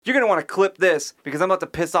You're going to want to clip this because I'm about to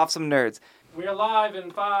piss off some nerds. We're live in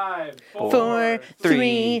 5, 4,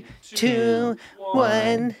 3, 2,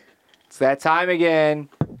 1. It's that time again.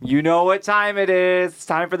 You know what time it is. It's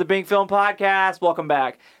time for the Bing Film Podcast. Welcome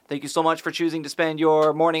back. Thank you so much for choosing to spend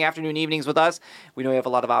your morning, afternoon, evenings with us. We know you have a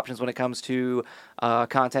lot of options when it comes to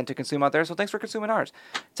content to consume out there, so thanks for consuming ours.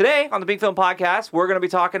 Today on the Bing Film Podcast, we're going to be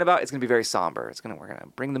talking about, it's going to be very somber. We're going to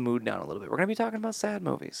bring the mood down a little bit. We're going to be talking about sad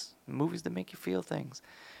movies, movies that make you feel things.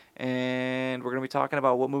 And we're going to be talking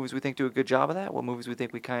about what movies we think do a good job of that, what movies we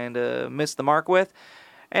think we kind of missed the mark with,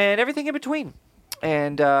 and everything in between.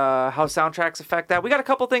 And how soundtracks affect that. We got a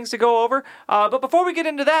couple things to go over. But before we get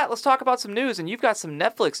into that, let's talk about some news. And you've got some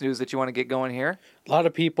Netflix news that you want to get going here. A lot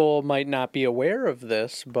of people might not be aware of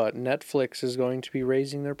this, but Netflix is going to be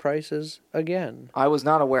raising their prices again. I was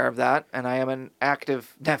not aware of that, and I am an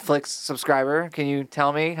active Netflix subscriber. Can you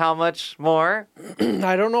tell me how much more?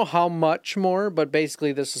 I don't know how much more, but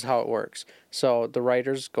basically this is how it works. So the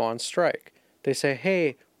writers go on strike. They say,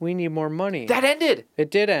 hey, we need more money. That ended. It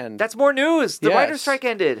did end. That's more news. The writer's strike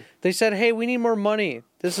ended. They said, hey, we need more money.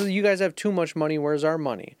 You guys have too much money. Where's our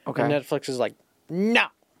money? Okay. And Netflix is like, no.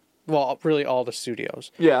 Well, really all the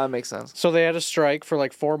studios. Yeah, that makes sense. So they had a strike for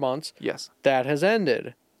like 4 months. Yes. That has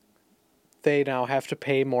ended. They now have to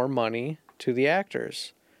pay more money to the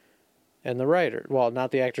actors and the writers. Well, not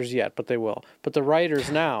the actors yet, but they will. But the writers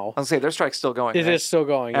now. I'll say their strike's still going. It is still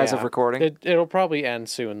going, as of recording. It'll probably end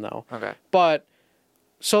soon, though. Okay. But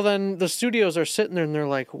so then the studios are sitting there and they're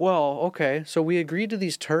like, well, okay, so we agreed to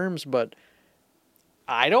these terms, but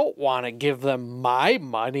I don't want to give them my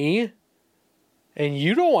money, and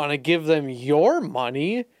you don't want to give them your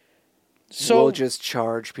money. So we'll just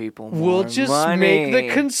charge people more We'll just money. make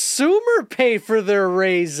the consumer pay for their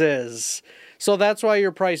raises. So that's why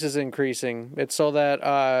your price is increasing. It's so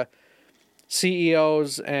that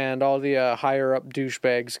CEOs and all the higher-up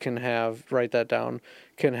douchebags can have, write that down,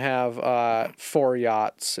 can have 4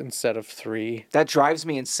 yachts instead of 3. That drives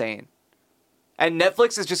me insane. And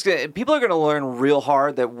Netflix is just going to... People are going to learn real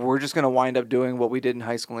hard that we're just going to wind up doing what we did in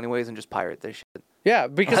high school anyways and just pirate this shit. Yeah,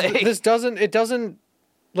 because it doesn't...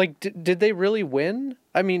 Like, did they really win?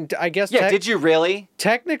 I mean, I guess... Yeah, did you really?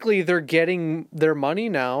 Technically, they're getting their money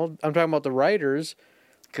now. I'm talking about the writers.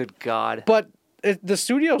 Good God. But the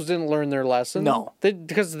studios didn't learn their lesson. No.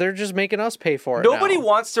 Because they're just making us pay for it Nobody now.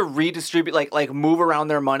 wants to redistribute, like move around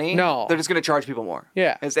their money. No. They're just going to charge people more.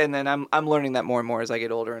 Yeah. And then I'm learning that more and more as I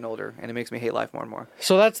get older and older, and it makes me hate life more and more.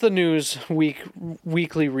 So that's the news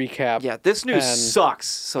weekly recap. Yeah, this news sucks,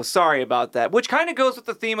 so sorry about that. Which kind of goes with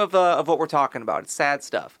the theme of what we're talking about. It's sad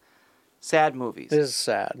stuff. Sad movies. It is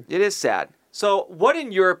sad. It is sad. So what,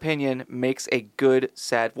 in your opinion, makes a good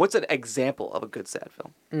sad... What's an example of a good sad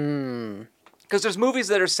film? Because there's movies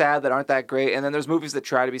that are sad that aren't that great, and then there's movies that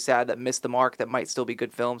try to be sad that miss the mark that might still be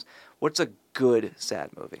good films. What's a good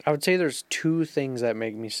sad movie? I would say there's 2 things that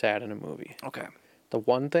make me sad in a movie. Okay. The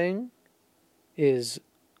one thing is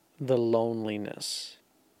the loneliness.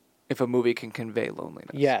 If a movie can convey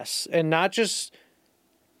loneliness. Yes, and not just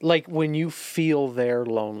like when you feel their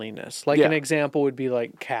loneliness. Like an example would be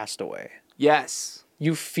like Castaway. Yes.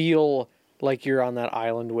 You feel like you're on that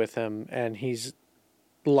island with him, and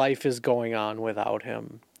life is going on without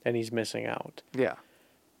him, and he's missing out. Yeah.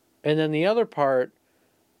 And then the other part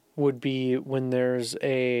would be when there's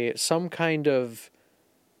some kind of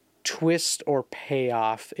twist or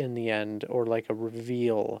payoff in the end, or like a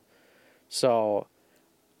reveal. So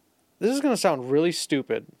this is going to sound really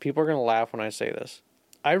stupid. People are going to laugh when I say this.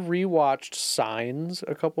 I rewatched Signs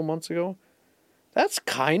a couple months ago. That's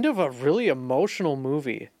kind of a really emotional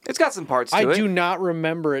movie. It's got some parts to it. I do not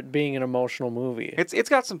remember it being an emotional movie. It's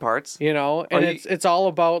got some parts. You know, and it's all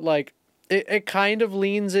about like it kind of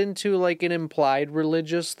leans into like an implied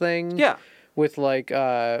religious thing. Yeah. With like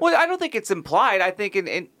well, I don't think it's implied. I think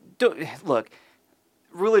look,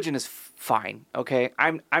 religion is fine, okay?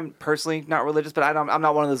 I'm personally not religious, but I'm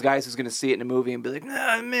not one of those guys who's going to see it in a movie and be like,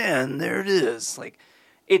 "Nah, man, there it is." Like,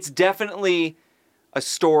 it's definitely a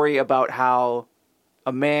story about how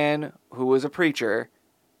a man who was a preacher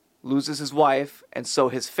loses his wife and so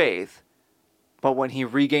his faith, but when he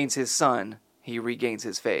regains his son, he regains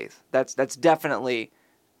his faith. That's definitely,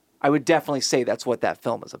 I would definitely say that's what that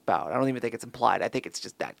film is about. I don't even think it's implied. I think it's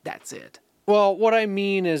just that's it. Well, what I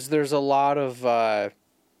mean is there's a lot of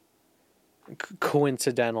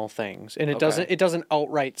coincidental things, and it doesn't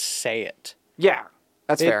outright say it. Yeah,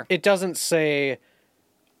 that's fair. It doesn't say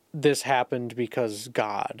this happened because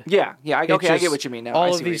God. Yeah. I get what you mean now.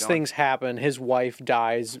 All of these things happen. His wife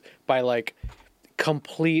dies by like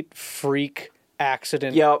complete freak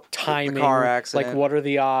accident timing. The car accident. Like, what are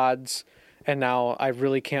the odds? And now I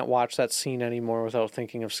really can't watch that scene anymore without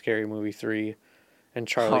thinking of Scary Movie 3 and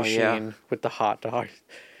Charlie Sheen with the hot dog.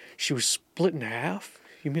 She was split in half?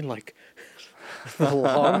 You mean like the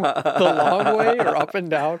long way or up and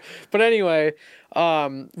down? But anyway,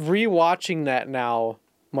 rewatching that now,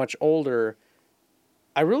 much older,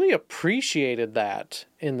 I really appreciated that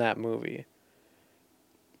in that movie.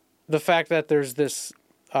 The fact that there's this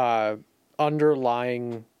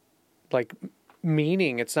underlying like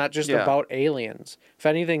meaning. It's not just about aliens. If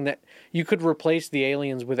anything, that you could replace the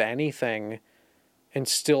aliens with anything and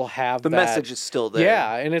still have the message is still there.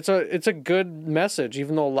 Yeah, and it's a good message,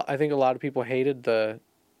 even though I think a lot of people hated the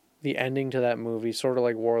ending to that movie, sort of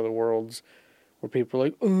like War of the Worlds, where people are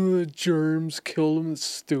like, "Oh, germs kill them, it's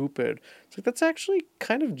stupid." It's like, that's actually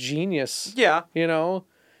kind of genius. Yeah. You know?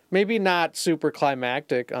 Maybe not super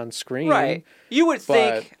climactic on screen. Right. You would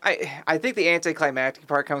think, I think the anticlimactic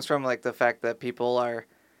part comes from like the fact that people are,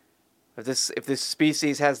 if this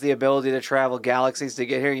species has the ability to travel galaxies to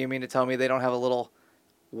get here, you mean to tell me they don't have a little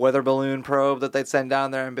weather balloon probe that they'd send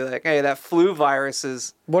down there and be like, hey, that flu virus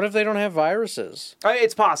is... What if they don't have viruses? I mean,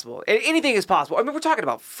 it's possible. Anything is possible. I mean, we're talking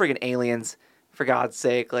about friggin' aliens, for God's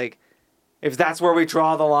sake. Like, if that's where we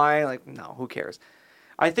draw the line, like, no, who cares?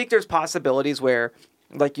 I think there's possibilities where,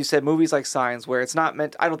 like you said, movies like Signs, where it's not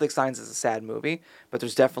meant... I don't think Signs is a sad movie, but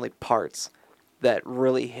there's definitely parts that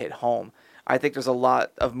really hit home. I think there's a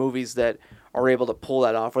lot of movies that are able to pull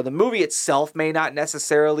that off, where the movie itself may not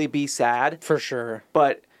necessarily be sad. For sure.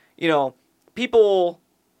 But, you know, people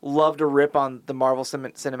love to rip on the Marvel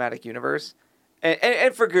Cinematic Universe.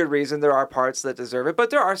 And for good reason. There are parts that deserve it, but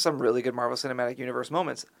there are some really good Marvel Cinematic Universe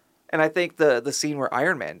moments. And I think the scene where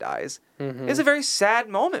Iron Man dies is a very sad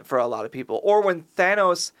moment for a lot of people. Or when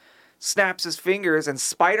Thanos snaps his fingers and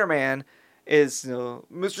Spider-Man is, you know,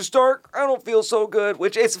 Mr. Stark, I don't feel so good.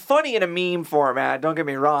 Which is funny in a meme format, don't get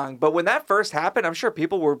me wrong. But when that first happened, I'm sure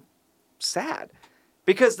people were sad.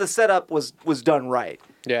 Because the setup was done right.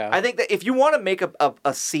 Yeah. I think that if you want to make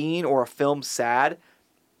a scene or a film sad,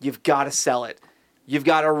 you've got to sell it. You've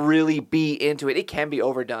got to really be into it. It can be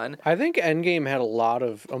overdone. I think Endgame had a lot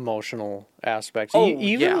of emotional aspects. Oh,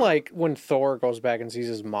 even like when Thor goes back and sees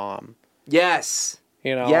his mom. Yes.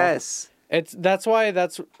 You know? Yes. That's why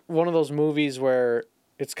that's one of those movies where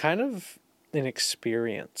it's kind of an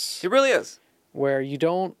experience. It really is. Where you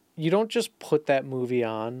don't just put that movie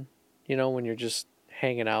on, you know, when you're just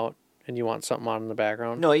hanging out and you want something on in the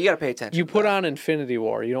background. No, you got to pay attention. You put on Infinity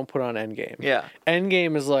War. You don't put on Endgame. Yeah.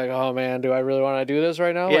 Endgame is like, oh man, do I really want to do this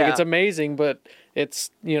right now? Yeah. Like, it's amazing, but it's,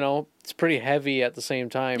 you know, it's pretty heavy at the same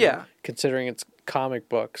time. Yeah. Considering it's comic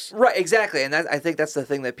books. Right, exactly. And I think that's the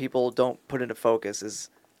thing that people don't put into focus is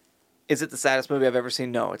it the saddest movie I've ever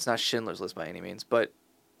seen? No, it's not Schindler's List by any means. But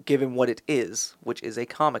given what it is, which is a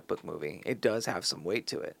comic book movie, it does have some weight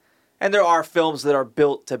to it. And there are films that are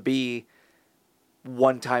built to be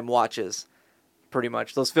one-time watches, pretty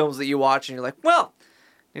much. Those films that you watch and you're like, well,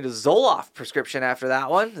 need a Zoloft prescription after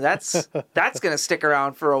that one. That's going to stick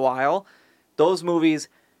around for a while. Those movies,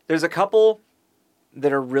 there's a couple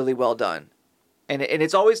that are really well done. And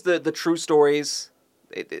it's always the true stories.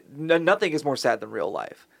 Nothing is more sad than real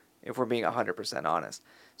life, if we're being 100% honest.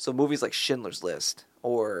 So movies like Schindler's List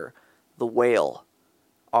or The Whale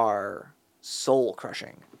are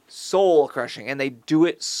soul-crushing. Soul-crushing. And they do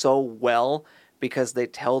it so well because they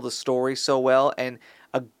tell the story so well. And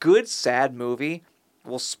a good sad movie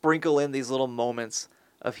will sprinkle in these little moments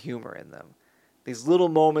of humor in them. These little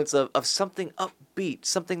moments of something upbeat,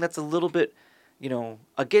 something that's a little bit, you know,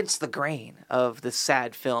 against the grain of the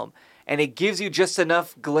sad film. And it gives you just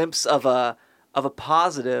enough glimpse of a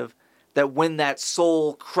positive that when that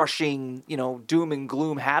soul-crushing, you know, doom and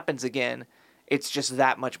gloom happens again, it's just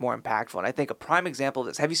that much more impactful. And I think a prime example of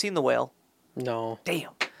this, have you seen The Whale? No.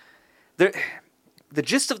 Damn. The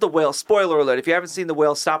gist of The Whale, spoiler alert, if you haven't seen The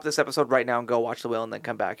Whale, stop this episode right now and go watch The Whale and then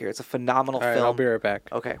come back here. It's a phenomenal All right, film. I'll be right back.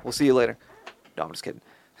 Okay, we'll see you later. No, I'm just kidding.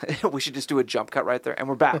 We should just do a jump cut right there. And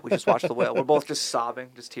we're back. We just watched The Whale. We're both just sobbing,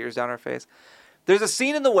 just tears down our face. There's a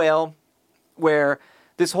scene in The Whale where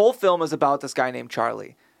this whole film is about this guy named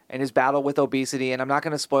Charlie and his battle with obesity. And I'm not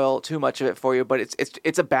going to spoil too much of it for you, but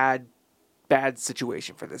it's a bad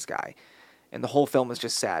situation for this guy. And the whole film is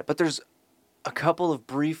just sad. But there's a couple of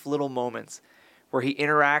brief little moments where he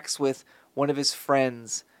interacts with one of his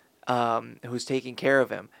friends who's taking care of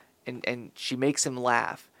him. And she makes him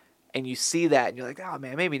laugh. And you see that, and you're like, oh,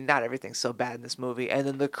 man, maybe not everything's so bad in this movie. And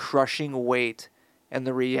then the crushing weight and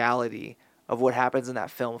the reality of what happens in that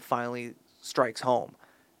film finally strikes home.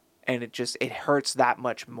 And it hurts that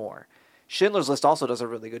much more. Schindler's List also does a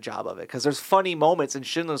really good job of it because there's funny moments in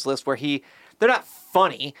Schindler's List where they're not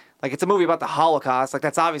funny. Like, it's a movie about the Holocaust. Like,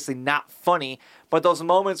 that's obviously not funny. But those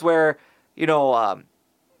moments where, the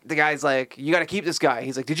guy's like, you got to keep this guy.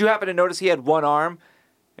 He's like, did you happen to notice he had one arm?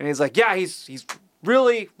 And he's like, yeah, he's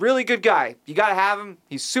really, really good guy. You got to have him.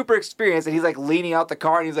 He's super experienced. And he's like leaning out the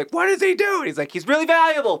car and he's like, what does he do? And he's like, he's really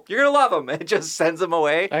valuable. You're going to love him. And it just sends him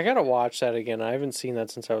away. I got to watch that again. I haven't seen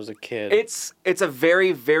that since I was a kid. It's a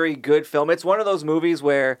very, very good film. It's one of those movies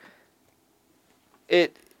where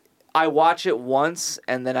I watch it once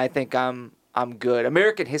and then I think I'm good.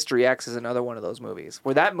 American History X is another one of those movies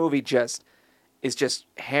where that movie is just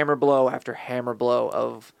hammer blow after hammer blow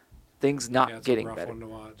of things not getting better. It's a rough one to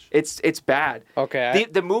watch. It's bad. Okay.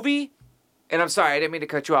 The movie, and I'm sorry, I didn't mean to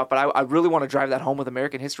cut you off, but I really want to drive that home with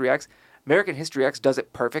American History X. American History X does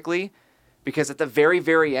it perfectly because at the very,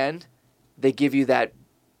 very end, they give you that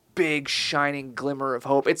big shining glimmer of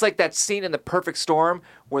hope. It's like that scene in The Perfect Storm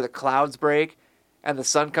where the clouds break and the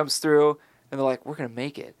sun comes through and they're like, we're going to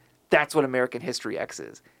make it. That's what American History X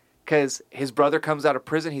is. Because his brother comes out of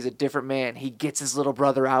prison, he's a different man. He gets his little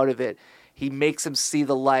brother out of it. He makes him see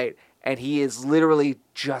the light. And he is literally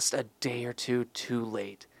just a day or two too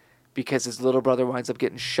late. Because his little brother winds up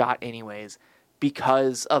getting shot anyways.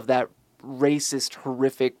 Because of that racist,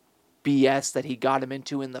 horrific BS that he got him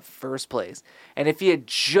into in the first place. And if he had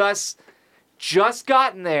just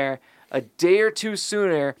gotten there a day or two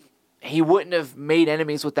sooner, he wouldn't have made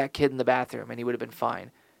enemies with that kid in the bathroom. And he would have been fine.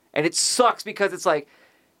 And it sucks because it's like,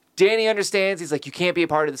 Danny understands. He's like, you can't be a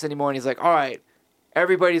part of this anymore. And he's like, all right,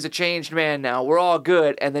 everybody's a changed man now. We're all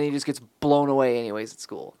good. And then he just gets blown away anyways at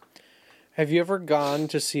school. Have you ever gone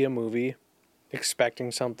to see a movie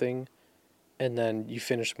expecting something and then you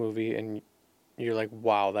finish the movie and you're like,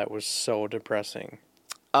 wow, that was so depressing?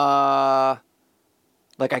 Like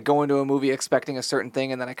I go into a movie expecting a certain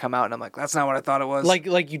thing and then I come out and I'm like, that's not what I thought it was.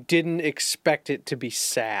 Like you didn't expect it to be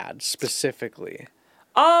sad specifically.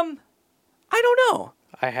 I don't know.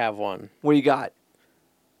 I have one. What do you got?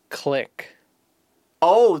 Click.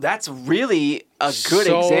 Oh, that's really a good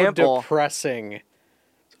example. So depressing.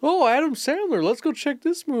 Oh, Adam Sandler, let's go check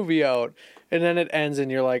this movie out. And then it ends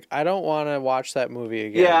and you're like, I don't want to watch that movie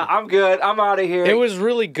again. Yeah, I'm good. I'm out of here. It was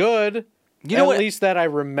really good. You know at least that I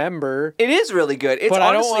remember. It is really good. It's but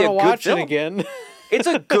honestly I don't want to watch film. it again. It's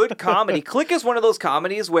a good comedy. Click is one of those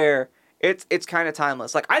comedies where it's kind of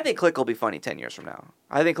timeless. Like, I think Click will be funny 10 years from now.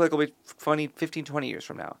 I think Click will be funny 15, 20 years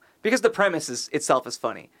from now. Because the premise itself is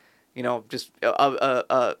funny. Just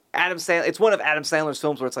Adam Sandler. It's one of Adam Sandler's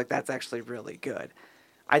films where it's like, that's actually really good.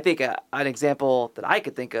 I think an example that I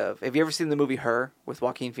could think of. Have you ever seen the movie Her with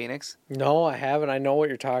Joaquin Phoenix? No, I haven't. I know what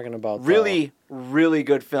you're talking about. Really, really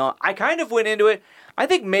good film. I kind of went into it. I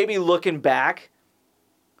think maybe looking back,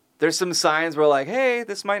 there's some signs where like, hey,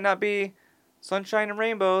 this might not be sunshine and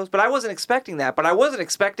rainbows. But I wasn't expecting that. But I wasn't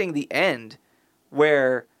expecting the end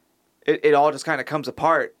where it all just kind of comes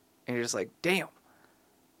apart. And you're just like, damn,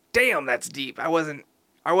 that's deep. I wasn't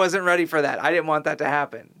ready for that. I didn't want that to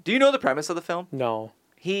happen. Do you know the premise of the film? No.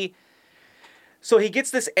 He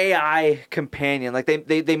gets this AI companion. Like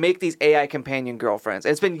they make these AI companion girlfriends.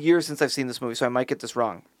 And it's been years since I've seen this movie, so I might get this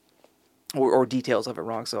wrong. Or details of it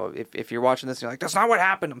wrong. So if you're watching this and you're like, that's not what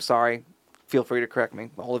happened, I'm sorry. Feel free to correct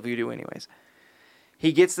me. All of you do anyways.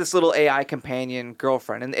 He gets this little AI companion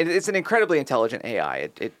girlfriend. And it's an incredibly intelligent AI.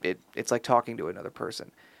 It's like talking to another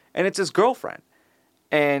person. And it's his girlfriend.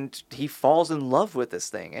 And he falls in love with this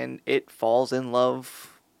thing. And it falls in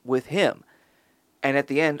love with him. And at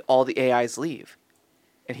the end, all the AIs leave.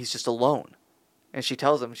 And he's just alone. And she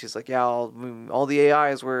tells him, she's like, yeah, all the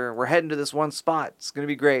AIs, we're heading to this one spot. It's going to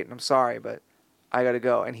be great. And I'm sorry, but I got to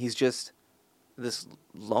go. And he's just this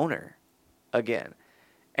loner again.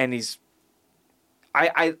 And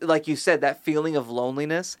I like you said, that feeling of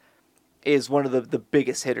loneliness is one of the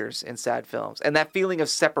biggest hitters in sad films. And that feeling of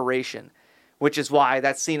separation, which is why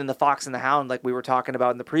that scene in The Fox and the Hound, like we were talking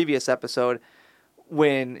about in the previous episode,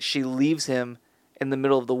 when she leaves him in the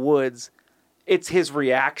middle of the woods, it's his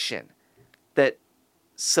reaction that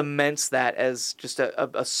cements that as just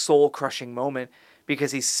a soul-crushing moment,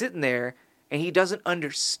 because he's sitting there and he doesn't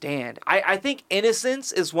understand. I think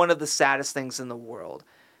innocence is one of the saddest things in the world,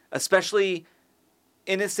 especially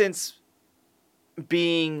innocence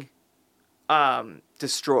being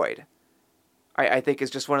destroyed. I think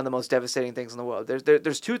is just one of the most devastating things in the world.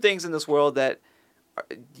 There's two things in this world that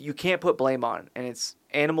you can't put blame on, and it's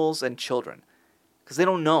animals and children, because they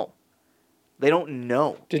don't know. They don't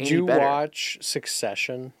know. Did you watch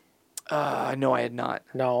Succession? No, I had not.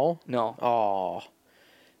 No? No. Oh.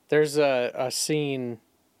 There's a scene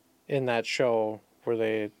in that show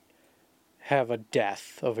where have a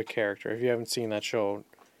death of a character. If you haven't seen that show,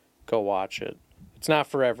 go watch it. It's not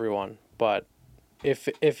for everyone, but if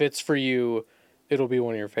it's for you, it'll be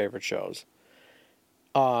one of your favorite shows.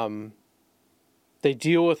 They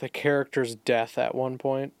deal with a character's death at one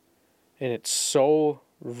point, and it's so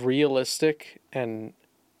realistic and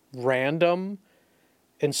random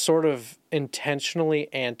and sort of intentionally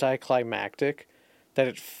anticlimactic that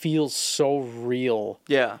it feels so real.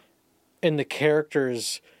 Yeah. And the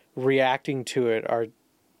characters reacting to it are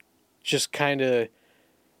just kind of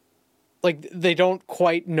like they don't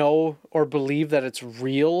quite know or believe that it's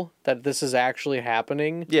real, that this is actually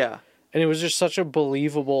happening. Yeah. And it was just such a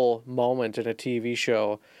believable moment in a TV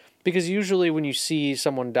show. Because usually when you see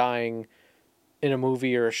someone dying in a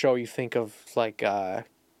movie or a show, you think of like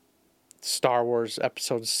Star Wars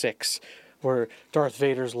Episode 6, where Darth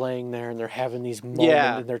Vader's laying there and they're having these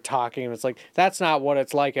moments and they're talking. And it's like, that's not what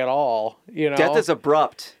it's like at all. You know? Death is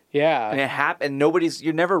abrupt. Yeah. And it and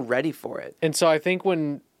you're never ready for it. And so I think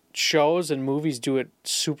when shows and movies do it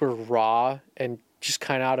super raw and just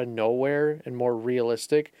kind of out of nowhere and more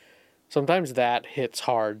realistic, sometimes that hits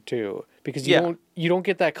hard too, because you don't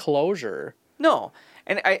get that closure. No.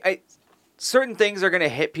 And I certain things are going to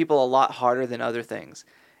hit people a lot harder than other things.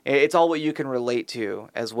 It's all what you can relate to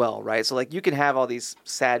as well, right? So like you can have all these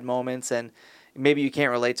sad moments and maybe you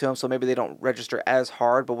can't relate to them, so maybe they don't register as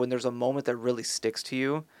hard, but when there's a moment that really sticks to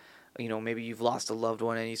you, you know, maybe you've lost a loved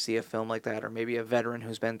one and you see a film like that, or maybe a veteran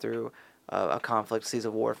who's been through a conflict, sees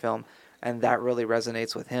a war film, and that really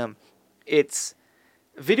resonates with him.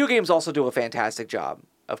 Video games also do a fantastic job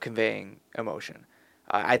of conveying emotion.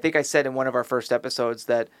 I think I said in one of our first episodes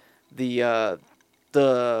that the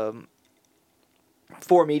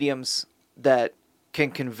 4 mediums that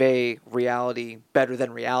can convey reality better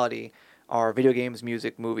than reality are video games,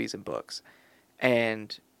 music, movies, and books.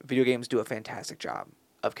 And video games do a fantastic job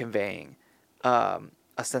of conveying a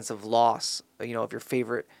sense of loss, you know, of your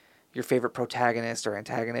favorite protagonist or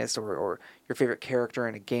antagonist or your favorite character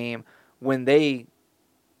in a game when they,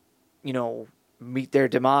 you know, meet their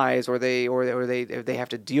demise or they have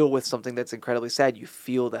to deal with something that's incredibly sad. You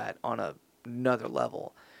feel that on another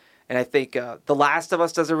level. And I think The Last of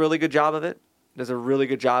Us does a really good job of it. Does a really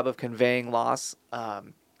good job of conveying loss.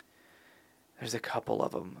 There's a couple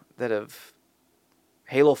of them that have...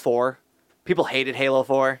 Halo 4. People hated Halo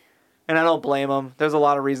 4, and I don't blame them. There's a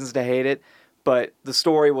lot of reasons to hate it, but the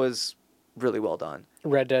story was really well done.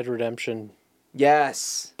 Red Dead Redemption.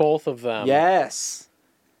 Yes. Both of them. Yes.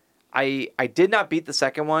 I did not beat the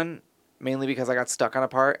second one, mainly because I got stuck on a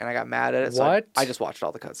part, and I got mad at it. So What? I just watched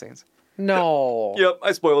all the cutscenes. No. Yep,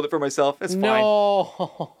 I spoiled it for myself. It's fine.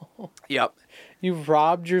 No. Yep. You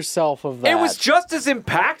robbed yourself of that. It was just as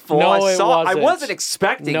impactful. No, I wasn't. wasn't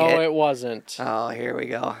expecting it. No, it wasn't. Oh, here we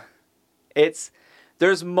go.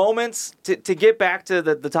 There's moments to get back to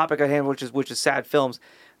the topic at hand, which is sad films.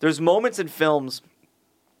 There's moments in films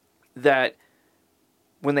that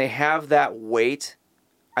when they have that weight,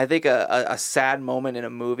 I think a sad moment in a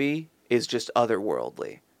movie is just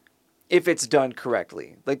otherworldly. If it's done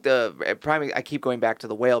correctly. Like I keep going back to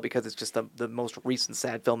The Whale because it's just the most recent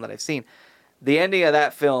sad film that I've seen. The ending of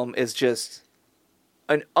that film is just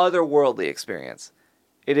an otherworldly experience.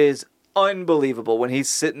 It is unbelievable when he's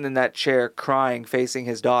sitting in that chair crying, facing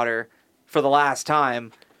his daughter for the last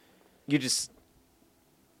time.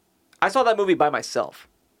 I saw that movie by myself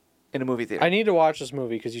in a movie theater. I need to watch this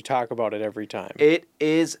movie because you talk about it every time. It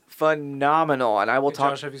is phenomenal, and I will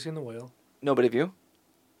talk... Josh, have you seen The Whale? No, but have you?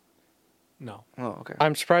 No. Oh, okay.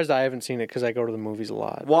 I'm surprised I haven't seen it because I go to the movies a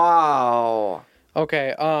lot. Wow.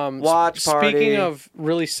 Okay. Watch party. Speaking of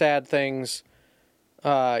really sad things,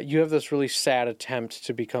 you have this really sad attempt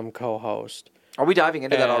to become co-host. Are we diving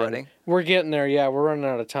into that already? We're getting there. Yeah, we're running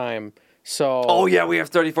out of time. So. Oh yeah, we have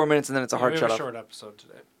 34 minutes and then it's a hard we shut have off. a short episode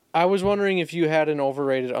today. I was wondering if you had an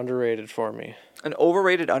overrated, underrated for me. An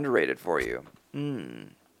overrated, underrated for you. A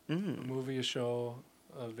movie, a show,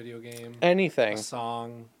 a video game, Anything. a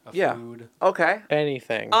song, a Yeah. food. Okay.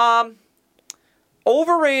 Anything.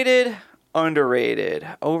 Overrated, underrated.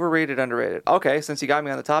 Overrated, underrated. Okay, since you got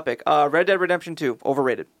me on the topic. Red Dead Redemption 2,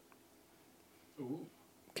 overrated.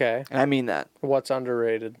 Okay. And I mean that. What's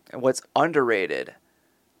underrated? And what's underrated?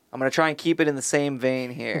 I'm going to try and keep it in the same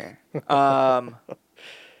vein here.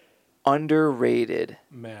 Underrated.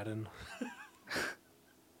 Madden.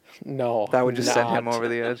 No. That would just send him over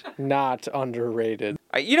the edge. Not underrated.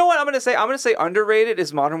 You know what I'm going to say? I'm going to say underrated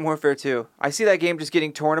is Modern Warfare 2. I see that game just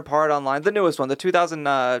getting torn apart online. The newest one, the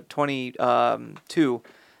 2022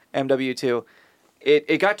 MW2.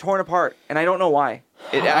 It got torn apart, and I don't know why.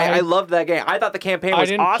 I loved that game. I thought the campaign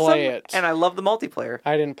was awesome, play it. and I loved the multiplayer.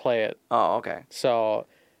 I didn't play it. Oh, okay. So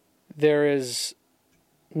there is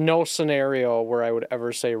no scenario where I would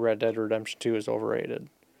ever say Red Dead Redemption 2 is overrated.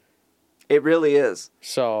 It really is.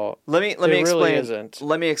 So Let me really explain. isn't.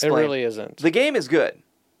 Let me explain. It really isn't. The game is good.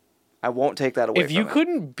 I won't take that away If from you it.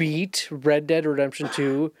 couldn't beat Red Dead Redemption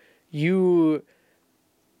 2, you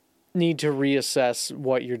need to reassess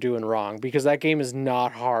what you're doing wrong, because that game is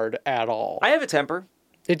not hard at all. I have a temper.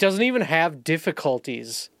 It doesn't even have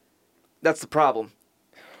difficulties. That's the problem.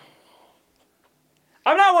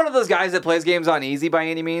 I'm not one of those guys that plays games on easy by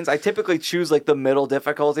any means. I typically choose like the middle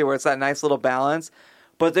difficulty where it's that nice little balance.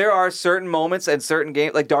 But there are certain moments and certain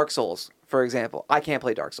games, like Dark Souls, for example. I can't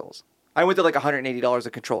play Dark Souls. I went to like $180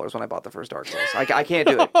 of controllers when I bought the first Dark Souls. I can't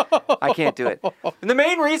do it. I can't do it. And the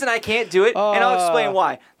main reason I can't do it, and I'll explain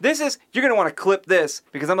why. You're going to want to clip this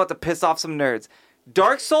because I'm about to piss off some nerds.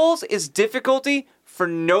 Dark Souls is difficulty for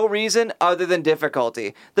no reason other than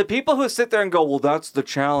difficulty. The people who sit there and go, well, that's the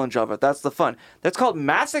challenge of it. That's the fun. That's called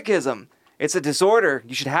masochism. It's a disorder.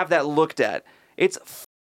 You should have that looked at. It's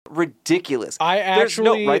ridiculous.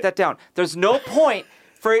 Write that down. There's no point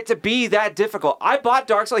for it to be that difficult. I bought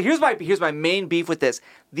Dark Souls. Here's my main beef with this.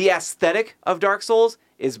 The aesthetic of Dark Souls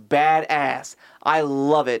is badass. I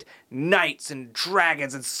love it. Knights and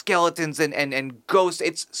dragons and skeletons and ghosts.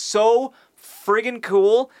 It's so friggin'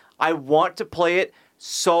 cool. I want to play it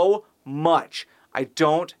so much. I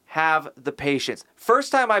don't have the patience.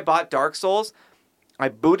 First time I bought Dark Souls, I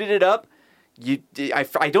booted it up. I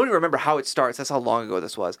don't even remember how it starts. That's how long ago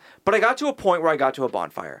this was. But I got to a point where I got to a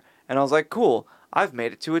bonfire. And I was like, cool, I've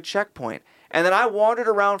made it to a checkpoint. And then I wandered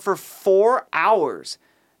around for 4 hours.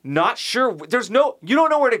 Not sure. You don't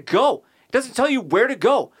know where to go. It doesn't tell you where to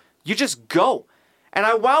go. You just go. And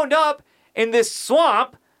I wound up in this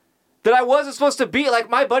swamp that I wasn't supposed to be. Like,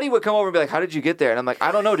 my buddy would come over and be like, how did you get there? And I'm like,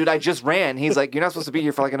 I don't know, dude. I just ran. He's like, you're not supposed to be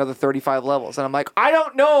here for like another 35 levels. And I'm like, I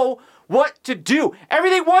don't know what to do.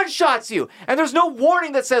 Everything one-shots you. And there's no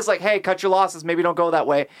warning that says like, hey, cut your losses. Maybe don't go that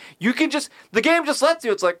way. The game just lets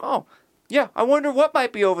you. It's like, oh, yeah, I wonder what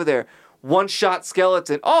might be over there. One-shot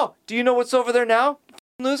skeleton. Oh, do you know what's over there now,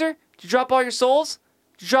 loser? Did you drop all your souls?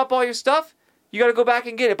 Did you drop all your stuff? You got to go back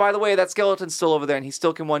and get it. By the way, that skeleton's still over there and he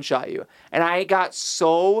still can one-shot you. And I got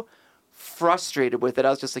so frustrated with it. I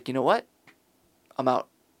was just like, you know what? I'm out.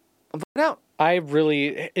 I'm fucking out.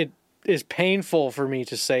 It is painful for me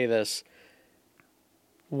to say this.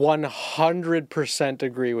 100%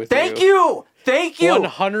 agree with you. Thank you.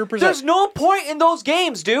 100%. There's no point in those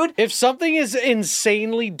games, dude. If something is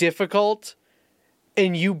insanely difficult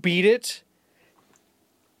and you beat it,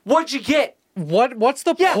 what'd you get? What's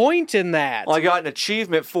the point in that? Well, I got an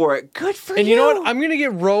achievement for it. Good for you. And you know what? I'm going to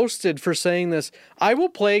get roasted for saying this. I will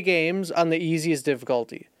play games on the easiest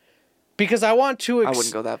difficulty because I want to... I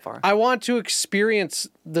wouldn't go that far. I want to experience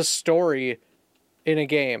the story in a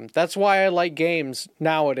game. That's why I like games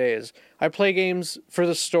nowadays. I play games for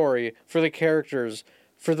the story, for the characters,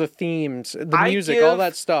 for the themes, the music, all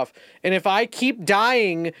that stuff. And if I keep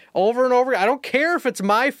dying over and over, I don't care if it's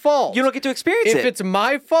my fault. You don't get to experience it. If it's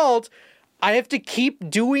my fault, I have to keep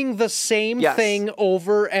doing the same thing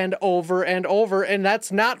over and over and over, and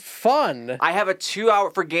that's not fun. I have a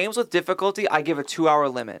 2-hour... For games with difficulty, I give a 2-hour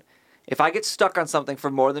limit. If I get stuck on something for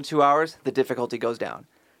more than 2 hours, the difficulty goes down.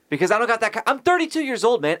 Because I don't got that... I'm 32 years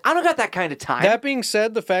old, man. I don't got that kind of time. That being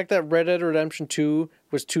said, the fact that Red Dead Redemption 2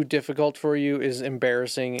 was too difficult for you is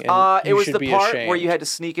embarrassing, and it was the part ashamed. where you had to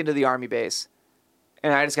sneak into the army base.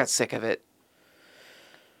 And I just got sick of it.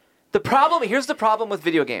 Here's the problem with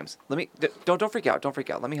video games. Don't freak out. Don't freak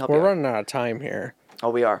out. Let me help you. We're running out of time here. Oh,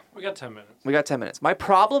 we are. We got 10 minutes. We got 10 minutes. My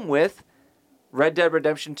problem with Red Dead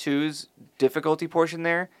Redemption 2's difficulty portion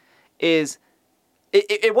there is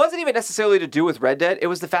it wasn't even necessarily to do with Red Dead. It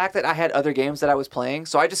was the fact that I had other games that I was playing.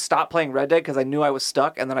 So I just stopped playing Red Dead because I knew I was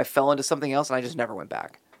stuck, and then I fell into something else, and I just never went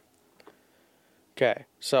back. Okay,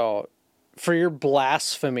 so for your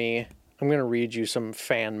blasphemy, I'm going to read you some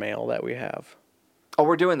fan mail that we have. Oh,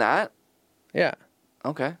 we're doing that? Yeah.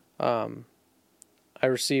 Okay. I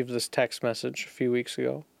received this text message a few weeks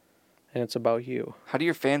ago, and it's about you. How do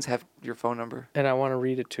your fans have your phone number? And I want to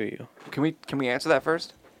read it to you. Can we answer that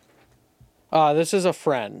first? This is a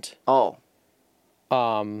friend. Oh.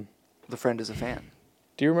 The friend is a fan.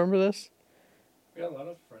 Do you remember this? We got a lot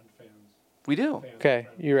of fans. We do. Okay,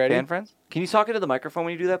 you ready? Fan friends? Can you talk into the microphone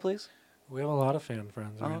when you do that, please? We have a lot of fan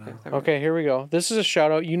friends right now. Okay, here we go. This is a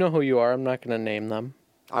shout out. You know who you are. I'm not going to name them.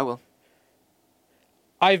 I will.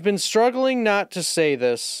 I've been struggling not to say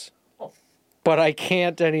this, but I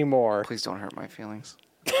can't anymore. Please don't hurt my feelings.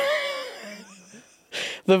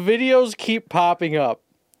 The videos keep popping up.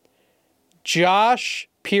 Josh,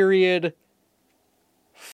 period.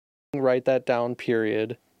 Write that down,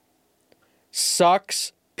 period.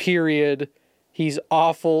 Sucks, period. He's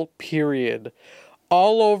awful, period.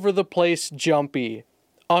 All over the place, jumpy.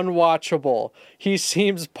 Unwatchable. He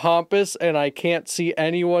seems pompous, and I can't see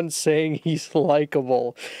anyone saying he's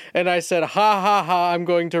likable. And I said, ha ha ha, I'm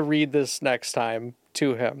going to read this next time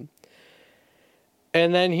to him.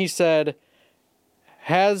 And then he said,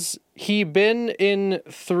 has he been in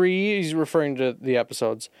 3, he's referring to the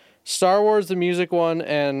episodes, Star Wars, the music one,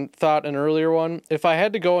 and Thought, an earlier one. If I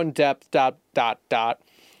had to go in depth, ...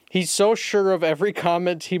 He's so sure of every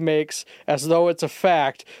comment he makes as though it's a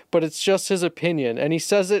fact, but it's just his opinion. And he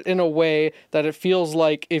says it in a way that it feels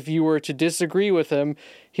like if you were to disagree with him,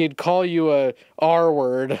 he'd call you a R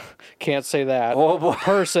word. Can't say that. Oh, boy.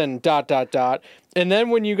 Person, ... And then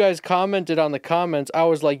when you guys commented on the comments, I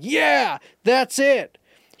was like, yeah, that's it.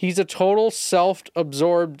 He's a total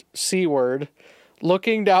self-absorbed C word.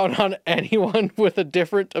 Looking down on anyone with a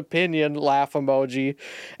different opinion, laugh emoji.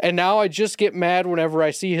 And now I just get mad whenever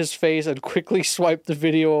I see his face and quickly swipe the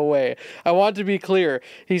video away. I want to be clear,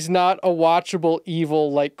 he's not a watchable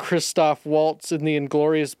evil like Christoph Waltz in The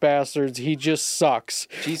Inglourious Bastards. He just sucks.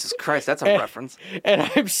 Jesus Christ, that's a reference. And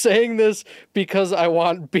I'm saying this because I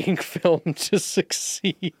want Being Film to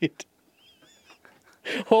succeed.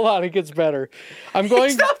 Hold on, it gets better. I'm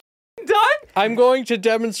going to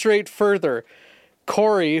demonstrate further.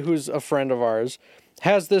 Corey, who's a friend of ours,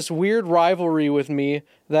 has this weird rivalry with me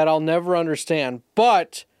that I'll never understand.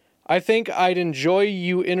 But I think I'd enjoy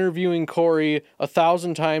you interviewing Corey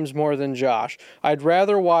 1,000 times more than Josh. I'd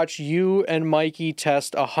rather watch you and Mikey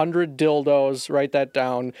test 100 dildos, write that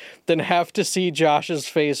down, than have to see Josh's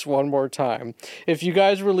face one more time. If you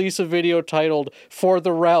guys release a video titled For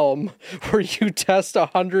the Realm, where you test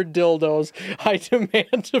 100 dildos, I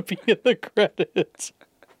demand to be in the credits.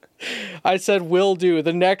 I said, will do.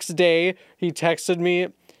 The next day, he texted me.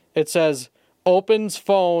 It says, opens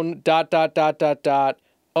phone, ...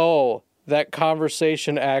 Oh, that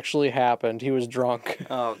conversation actually happened. He was drunk.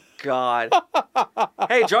 Oh, God.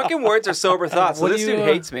 Hey, drunken words are sober thoughts, so this dude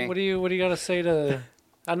hates me. What do you got to say to...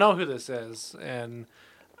 I know who this is, and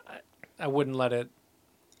I wouldn't let it...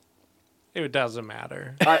 It doesn't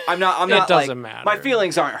matter. I'm not It doesn't matter. My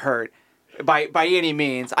feelings aren't hurt. By any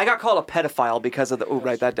means. I got called a pedophile because of the... Oh,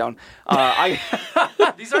 write that down.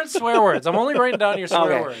 These aren't swear words. I'm only writing down your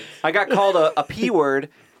swear words. I got called a P word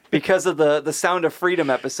because of the Sound of Freedom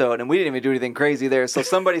episode, and we didn't even do anything crazy there. So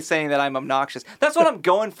somebody's saying that I'm obnoxious. That's what I'm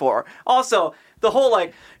going for. Also, the whole,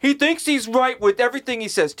 he thinks he's right with everything he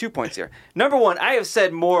says. 2 points here. Number one, I have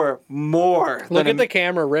said more Look at the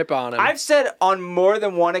camera, rip on him. I've said on more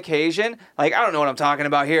than one occasion, I don't know what I'm talking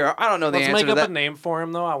about here. I don't know the answer to that. Let's make up a name for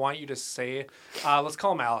him, though. I want you to say, let's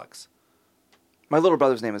call him Alex. My little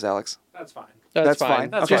brother's name is Alex. That's fine. That's fine.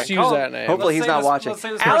 Just use that name. Hopefully he's not watching.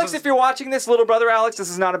 Alex, if you're watching this, little brother Alex, this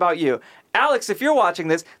is not about you. Alex, if you're watching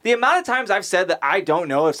this, the amount of times I've said that I don't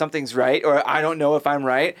know if something's right or I don't know if I'm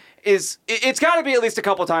right it's got to be at least a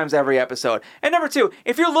couple times every episode. And number two,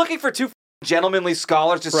 if you're looking for two gentlemanly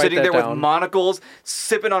scholars just sitting there with monocles,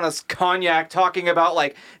 sipping on a cognac, talking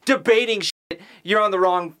about debating shit, you're on the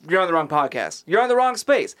wrong podcast. You're on the wrong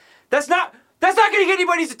space. That's not going to get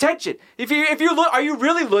anybody's attention. If you look, are you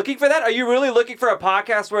really looking for that? Are you really looking for a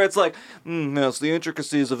podcast where it's yes, the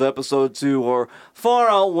intricacies of episode 2 are far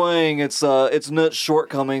outweighing its net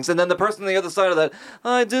shortcomings, and then the person on the other side of that,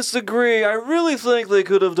 I disagree. I really think they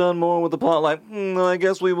could have done more with the plot. I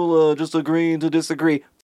guess we will just agree to disagree.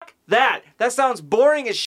 Fuck that. That sounds boring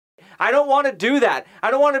as shit. I don't want to do that.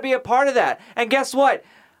 I don't want to be a part of that. And guess what?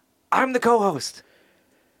 I'm the co-host.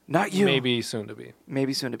 Not you. Maybe soon to be.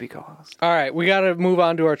 Maybe soon to be co-host. All right, we got to move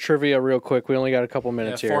on to our trivia real quick. We only got a couple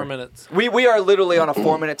minutes here. 4 minutes. We are literally on a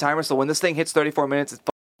 4-minute timer, so when this thing hits 34 minutes,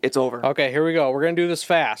 it's over. Okay, here we go. We're going to do this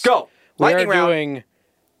fast. Go. Lightning round. We are doing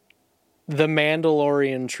the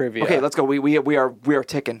Mandalorian trivia. Okay, let's go. We are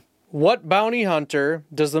ticking. What bounty hunter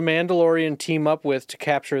does the Mandalorian team up with to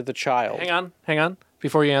capture the child? Hang on.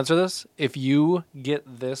 Before you answer this, if you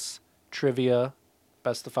get this trivia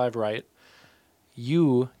best of 5 right,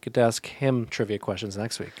 you get to ask him trivia questions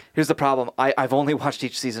next week. Here's the problem. I've only watched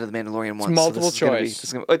each season of The Mandalorian once. Multiple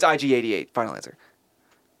choice. It's IG-88. Final answer.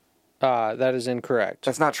 That is incorrect.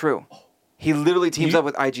 That's not true. He literally teams up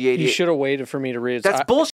with IG-88. You should have waited for me to read it. That's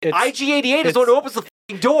bullshit. IG-88 is the one who opens the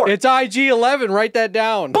f***ing door. It's IG-11. Write that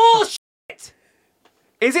down. Bullshit!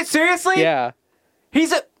 Is it seriously? Yeah.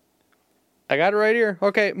 I got it right here.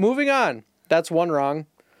 Okay, moving on. That's one wrong.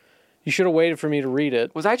 You should have waited for me to read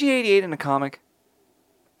it. Was IG-88 in a comic?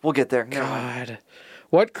 We'll get there. God.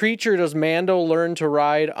 What creature does Mando learn to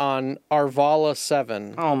ride on Arvala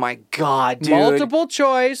 7? Oh my God, dude. Multiple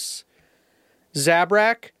choice.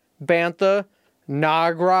 Zabrak, Bantha,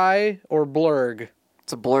 Nagrai, or Blurg?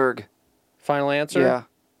 It's a blurg. Final answer? Yeah.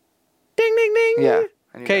 Ding, ding, ding. Yeah.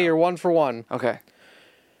 I knew Okay, that. you're 1 for 1. Okay.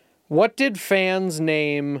 What did fans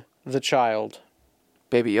name the child?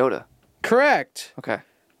 Baby Yoda. Correct. Okay.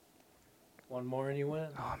 One more and you win.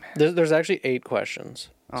 Oh, man. There's actually 8 questions.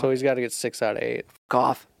 Oh. So he's got to get 6 out of 8.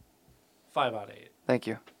 Cough. 5 out of 8. Thank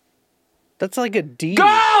you. That's like a D.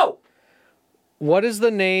 Go! What is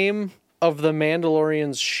the name of the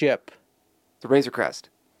Mandalorian's ship? The Razor Crest.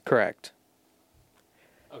 Correct.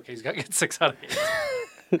 Okay, he's got to get 6 out of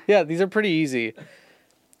 8. Yeah, these are pretty easy.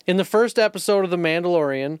 In the first episode of The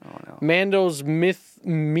Mandalorian, Mando's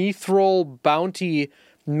mithril bounty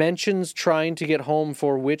mentions trying to get home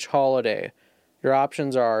for which holiday? Your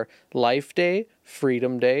options are Life Day,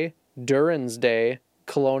 Freedom Day, Durin's Day,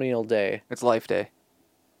 Colonial Day. It's Life Day.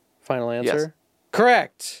 Final answer? Yes.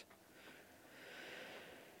 Correct.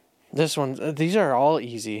 This one, these are all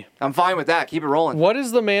easy. I'm fine with that. Keep it rolling. What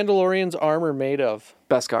is the Mandalorian's armor made of?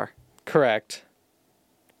 Beskar. Correct.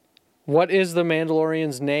 What is the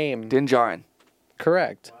Mandalorian's name? Din Djarin.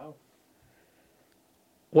 Correct. Wow.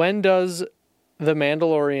 When does The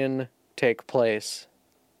Mandalorian take place?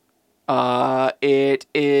 It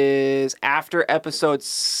is after episode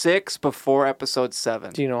 6, before episode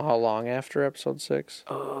 7. Do you know how long after episode 6?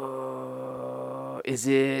 Is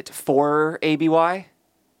it 4 ABY?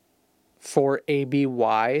 For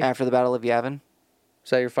ABY? After the Battle of Yavin? Is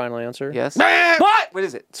that your final answer? Yes. What? What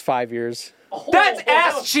is it? It's 5 years. That's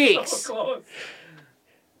ass cheeks! So close.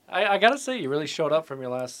 I gotta say, you really showed up from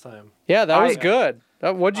your last time. Yeah, that was good.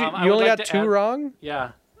 What'd you? I You would only like got to 2 add- wrong.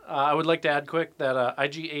 Yeah. I would like to add quick that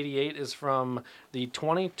IG-88 is from the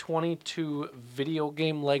 2022 video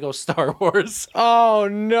game Lego Star Wars. Oh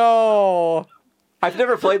no! I've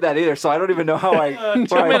never played that either, so I don't even know how I...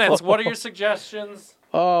 2 minutes. What are your suggestions?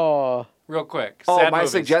 Oh, Real quick. Oh, Sad my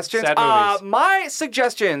movies. suggestions? Sad movies. My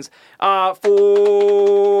suggestions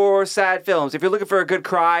for sad films. If you're looking for a good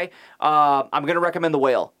cry, I'm going to recommend The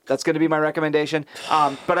Whale. That's going to be my recommendation.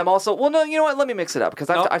 But I'm also... Well, no, you know what? Let me mix it up, because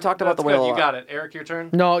Nope, I talked about The that's Whale good. a You lot. got it. Eric, your turn.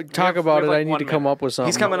 no! Talk have- about we it. have I like need 1 to come minute. up with something.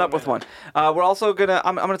 He's coming up with one. We're also going to...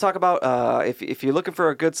 I'm going to talk about... If you're looking for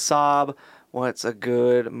a good sob, what's a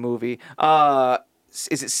good movie?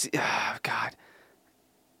 Is it... God.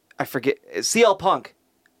 I forget. CL Punk.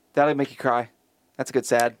 That'll make you cry. That's a good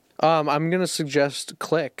sad. I'm gonna suggest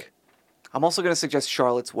Click. I'm also going to suggest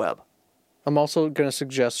Charlotte's Web. I'm also gonna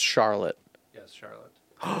suggest Charlotte. Yes,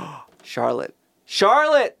 Charlotte.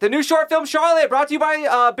 Charlotte, the new short film Charlotte, brought to you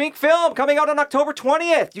by Bink Film, coming out on October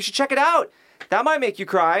 20th. You should check it out. That might make you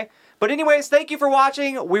cry. But anyways, thank you for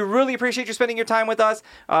watching. We really appreciate you spending your time with us,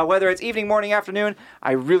 whether it's evening, morning, afternoon.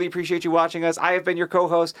 I really appreciate you watching us. I have been your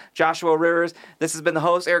co-host, Joshua Rivers. This has been the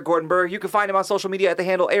host, Eric Gordon Berg. You can find him on social media at the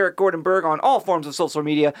handle Eric Gordon Berg on all forms of social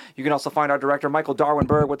media. You can also find our director, Michael Darwin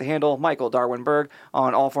Berg, with the handle Michael Darwin Berg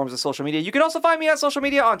on all forms of social media. You can also find me on social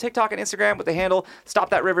media on TikTok and Instagram with the handle Stop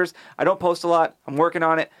That Rivers. I don't post a lot. I'm working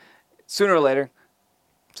on it sooner or later.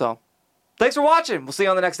 So... thanks for watching. We'll see you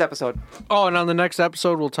on the next episode. Oh, and on the next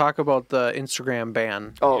episode, we'll talk about the Instagram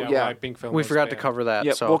ban. Oh, yeah. why Bink Film We was forgot to banned. cover that.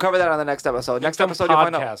 Yep, so we'll cover that on the next episode. Bink Next Film episode, you'll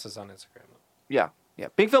find out. Podcast is on Instagram. Yeah.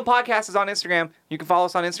 Bink Film Podcast is on Instagram. You can follow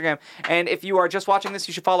us on Instagram. And if you are just watching this,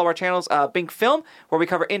 you should follow our channels, Bink Film, where we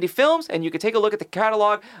cover indie films, and you can take a look at the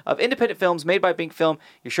catalog of independent films made by Bink Film.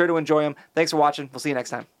 You're sure to enjoy them. Thanks for watching. We'll see you next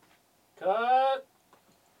time. Cut.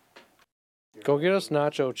 go get us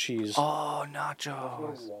nacho cheese. Oh,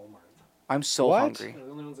 nachos. I'm so What? hungry. They're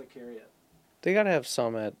the only ones that carry it. They gotta have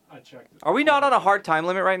some at. I checked it. Are we not on a hard time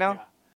limit right now? Yeah.